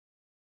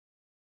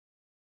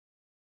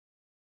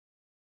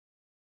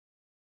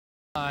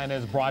Line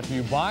is brought to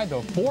you by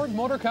the Ford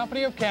Motor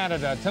Company of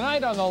Canada.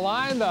 Tonight on the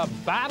line, the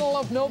Battle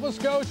of Nova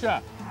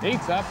Scotia.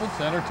 Heats up at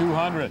Centre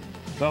 200.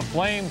 The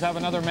Flames have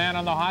another man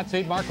on the hot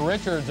seat, Mark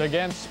Richards,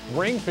 against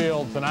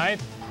Springfield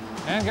tonight.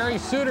 And Gary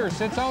Suter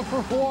sits out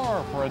for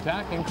 4 for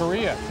attacking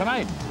Korea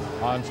tonight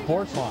on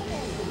Sportsline.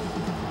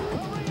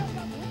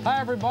 Hi,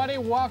 everybody.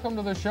 Welcome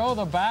to the show,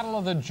 the Battle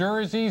of the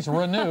Jerseys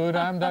renewed.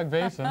 I'm Doug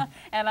Basin.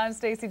 And I'm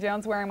Stacey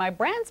Jones, wearing my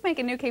brand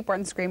spanking new Cape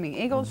Breton Screaming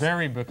Eagles.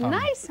 Very becoming.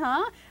 Nice,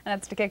 huh? And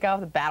that's to kick off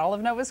the Battle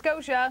of Nova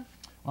Scotia.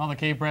 Well, the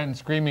Cape Breton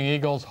Screaming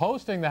Eagles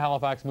hosting the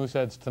Halifax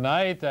Mooseheads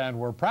tonight, and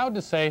we're proud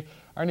to say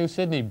our new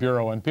Sydney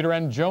Bureau and Peter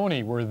and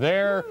Joni were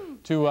there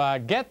to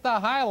get the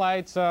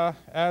highlights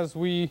as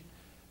we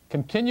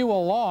continue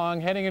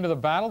along. Heading into the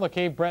battle, the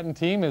Cape Breton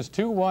team is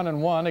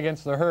 2-1-1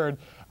 against the Herd,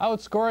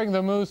 outscoring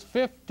the Moose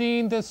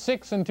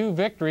 15-6 in 2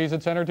 victories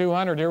at Centre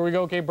 200. Here we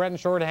go, Cape Breton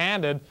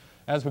short-handed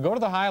as we go to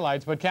the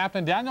highlights, but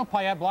Captain Daniel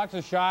Payette blocks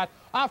a shot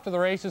off to the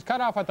races, cut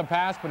off at the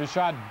pass, but his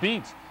shot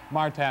beats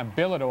Martin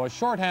Bilodeau. A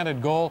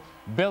short-handed goal.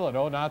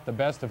 Bilodeau not the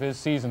best of his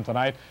season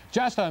tonight.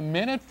 Just a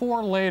minute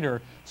 4 later,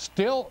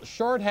 still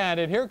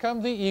short-handed. Here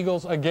come the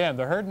Eagles again.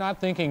 The Herd not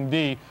thinking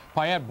D.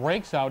 Payette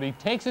breaks out. He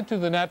takes it to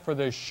the net for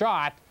the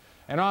shot,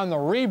 and on the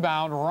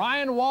rebound,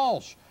 Ryan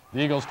Walsh, the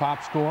Eagles'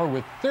 top scorer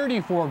with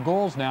 34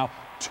 goals now.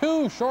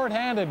 2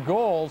 short-handed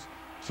goals.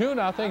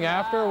 2-0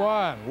 after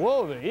 1.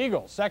 Whoa, the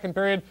Eagles. Second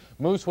period,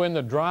 Moose win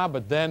the draw,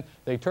 but then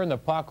they turn the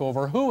puck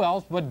over. Who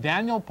else but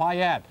Daniel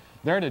Payette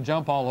there to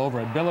jump all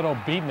over it.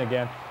 Bilodeau beaten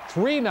again.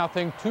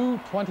 3-0,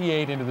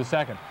 2:28 into the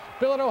second.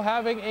 Bilodeau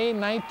having a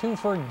night to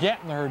forget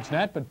in the Herd's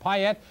net, but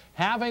Payette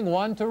having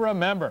one to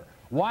remember.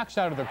 Walks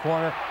out of the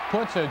corner,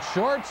 puts it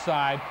short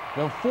side.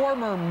 The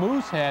former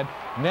Moosehead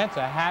nets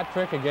a hat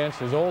trick against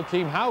his old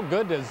team. How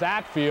good does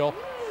that feel?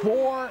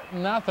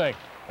 4-0.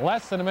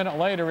 Less than a minute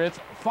later, it's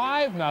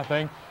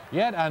 5-0.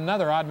 Yet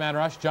another odd man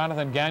rush.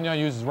 Jonathan Gagnon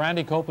uses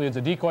Randy Copley as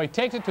a decoy,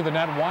 takes it to the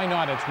net. Why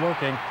not? It's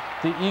working.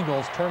 The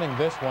Eagles turning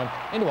this one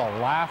into a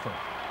laugher.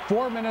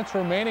 4 minutes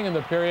remaining in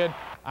the period.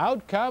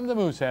 Out come the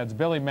Mooseheads.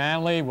 Billy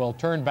Manley will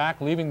turn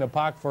back, leaving the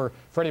puck for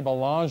Freddie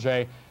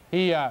Belanger.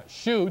 He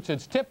shoots.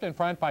 It's tipped in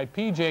front by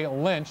P.J.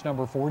 Lynch,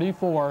 number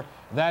 44.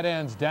 That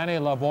ends Danny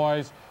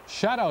Lavoie's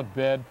shutout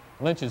bid.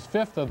 Lynch's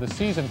 5th of the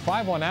season,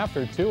 5-1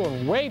 after 2,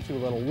 and way too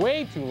little,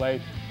 way too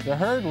late. The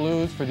Herd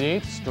lose for the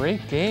 8th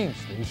straight game,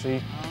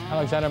 Stacey.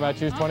 Alexander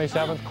Matthews,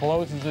 27th,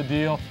 closes the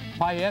deal.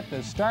 Payette,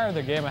 the star of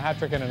the game, a hat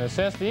trick and an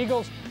assist. The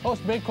Eagles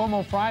host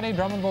Baie-Comeau Friday,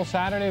 Drummondville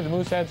Saturday. The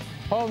Mooseheads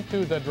home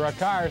to the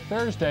Drakkar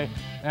Thursday,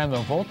 and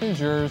the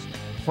Voltigeurs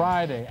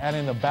Friday. And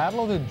in the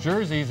Battle of the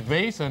Jerseys,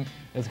 Basin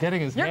is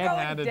getting his hand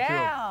handed to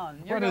him.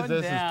 What is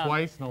this? Is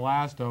twice in the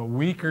last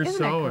week or so.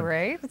 Isn't it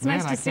great? It's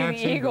nice to see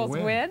the Eagles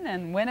win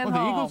and win at home.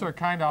 Well, the Eagles are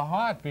kind of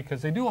hot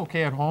because they do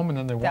okay at home, and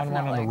then they won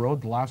one on the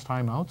road the last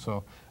time out.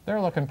 So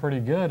they're looking pretty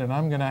good, and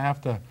I'm going to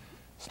have to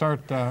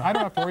start. I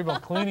don't have to worry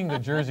about cleaning the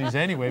jerseys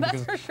anyway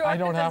because I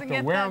don't have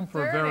to wear them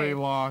for very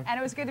long. And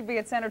it was good to be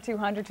at Centre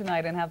 200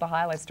 tonight and have the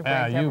highlights to bring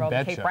to everyone,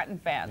 the Cape Breton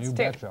fans. You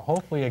betcha.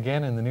 Hopefully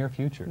again in the near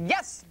future.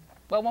 Yes.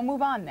 Well, we'll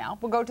move on now.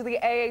 We'll go to the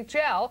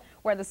AHL,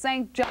 where the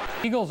St. John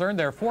Eagles earned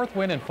their 4th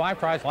win in 5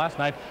 tries last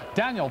night.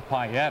 Daniel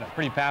Payette, a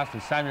pretty pass to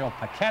Samuel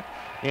Paquette.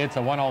 It's a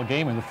 1-1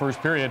 game in the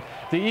first period.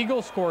 The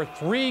Eagles score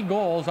 3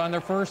 goals on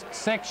their first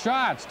 6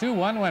 shots.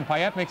 2-1 when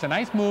Payette makes a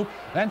nice move,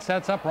 then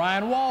sets up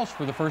Ryan Walsh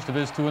for the first of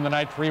his 2 in the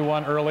night.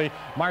 3-1 early.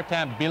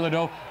 Martin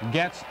Bilodeau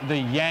gets the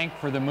yank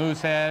for the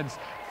Mooseheads.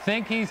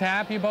 Think he's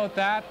happy about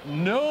that?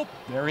 Nope.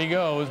 There he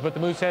goes. But the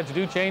Mooseheads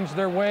do change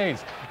their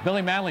ways.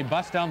 Billy Manley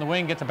busts down the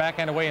wing, gets a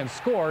backhand away, and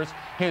scores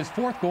his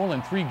 4th goal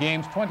in 3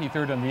 games,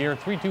 23rd on the year,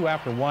 3-2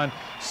 after 1.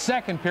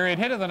 Second period,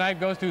 hit of the night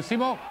goes to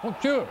Simon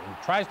Couture,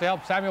 who tries to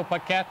help Samuel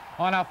Paquette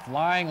on a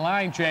flying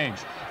line change.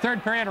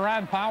 Third period,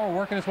 Ryan Power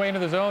working his way into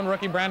the zone.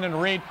 Rookie Brandon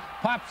Reed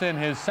pops in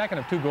his 2nd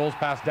of 2 goals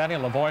past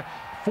Daniel Lavoie.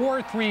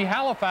 4-3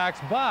 Halifax,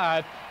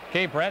 but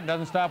Cape Breton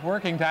doesn't stop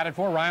working. Tied at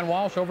 4. Ryan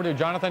Walsh over to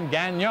Jonathan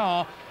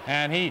Gagnon,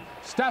 and he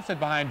stuffs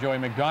it behind Joey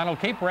McDonald.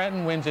 Cape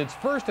Breton wins its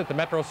first at the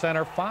Metro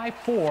Center.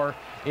 5-4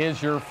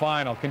 is your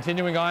final.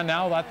 Continuing on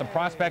now at the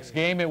Prospects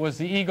game, it was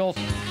the Eagles.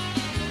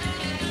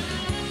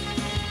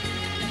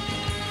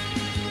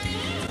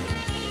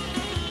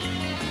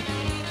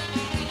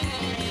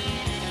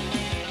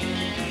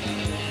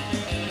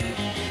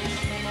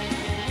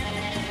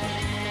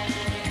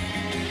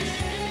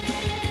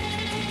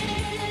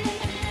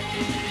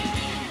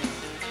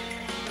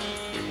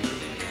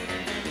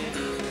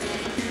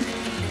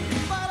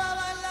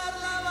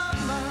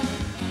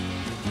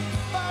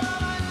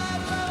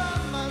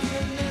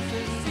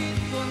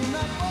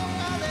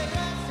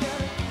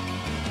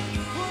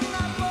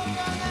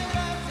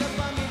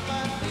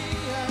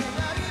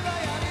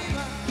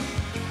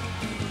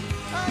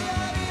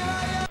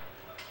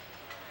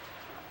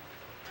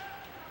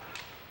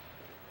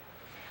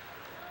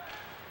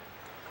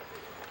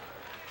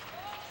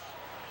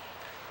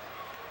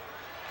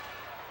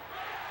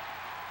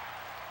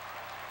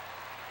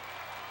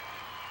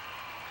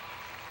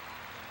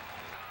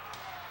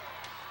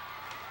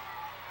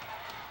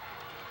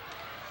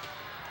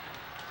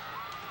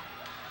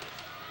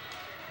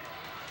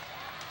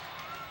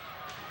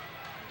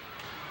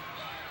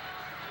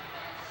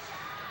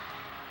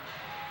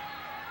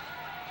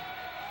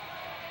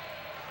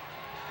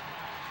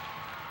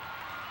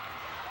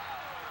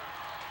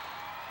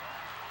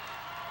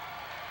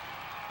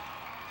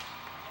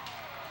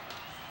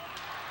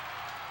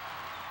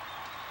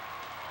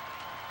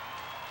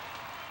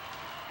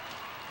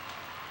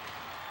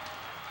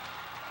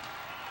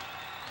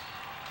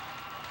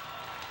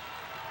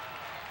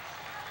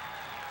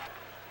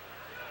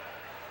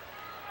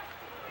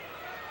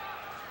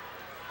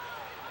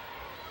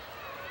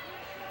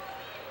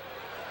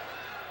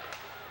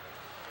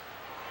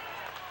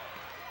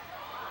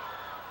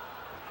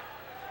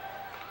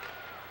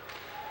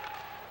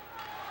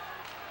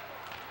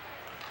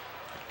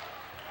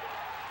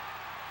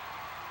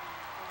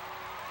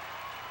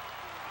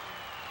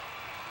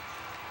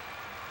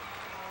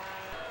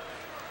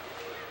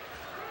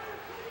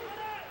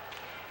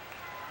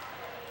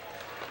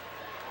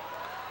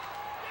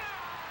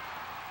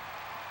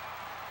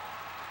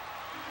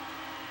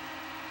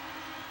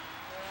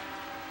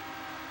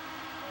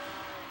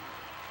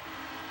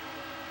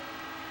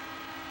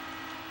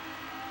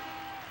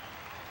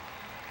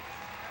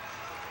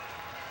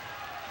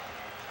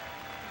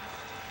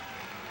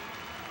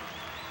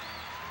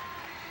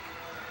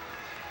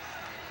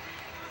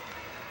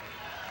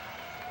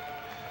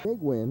 Big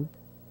win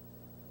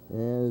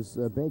as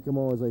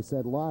Bankamo, as I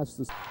said, lost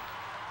the